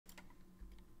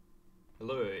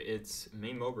Hello, it's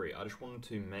me Mulberry. I just wanted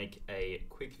to make a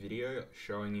quick video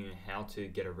showing you how to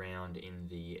get around in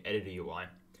the editor UI.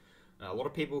 A lot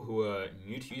of people who are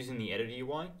new to using the editor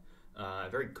UI, a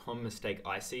very common mistake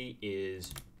I see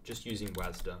is just using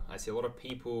WASD. I see a lot of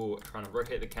people trying to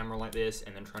rotate the camera like this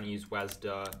and then trying to use WASD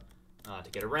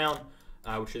to get around,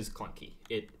 which is clunky.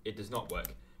 It does not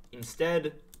work.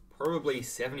 Instead, probably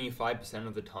 75%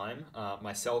 of the time,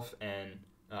 myself and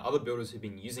other builders who've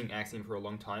been using Axiom for a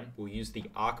long time will use the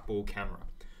arc ball camera.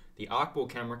 The arc ball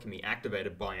camera can be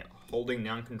activated by holding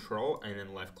down control and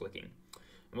then left clicking.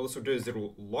 And what this will do is it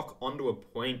will lock onto a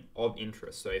point of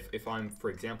interest. So if I'm, for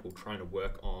example, trying to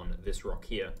work on this rock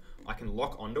here, I can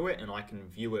lock onto it and I can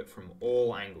view it from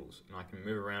all angles and I can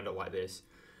move around it like this,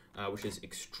 which is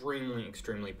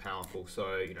extremely powerful.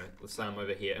 So, let's say I'm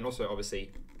over here, and also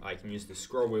obviously I can use the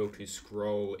scroll wheel to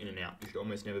scroll in and out. You should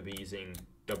almost never be using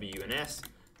W and S.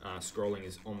 Scrolling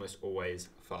is almost always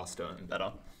faster and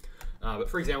better. But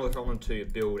for example, if I wanted to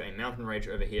build a mountain range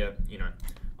over here,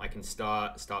 I can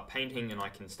start painting and I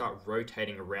can start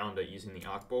rotating around it using the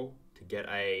arc ball to get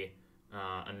a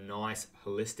nice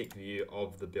holistic view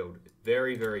of the build.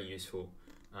 Very useful,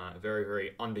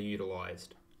 very underutilized.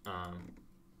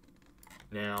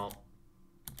 Now,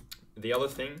 the other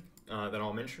thing that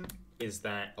I'll mention is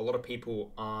that a lot of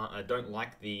people don't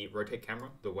like the rotate camera,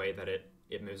 the way that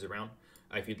it moves around.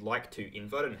 If you'd like to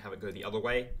invert it and have it go the other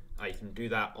way, you can do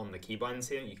that on the keybinds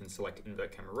here. You can select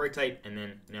invert camera rotate, and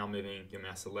then now moving your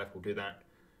mouse to the left will do that,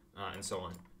 and so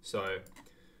on. So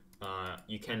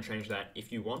you can change that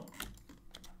if you want.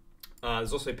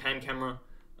 There's also pan camera,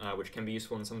 which can be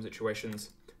useful in some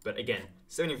situations. But again,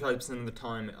 75% of the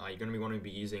time, you're going to be wanting to be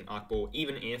using arc ball,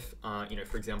 even if,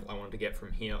 for example, I wanted to get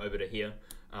from here over to here.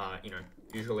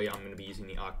 Usually I'm going to be using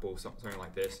the arc ball, something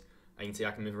like this. You can see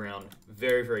I can move around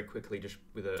very quickly just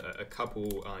with a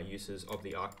couple uses of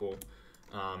the arc ball.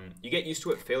 You get used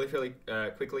to it fairly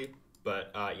quickly,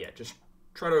 but yeah, just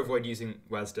try to avoid using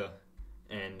WASD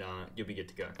and you'll be good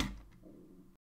to go.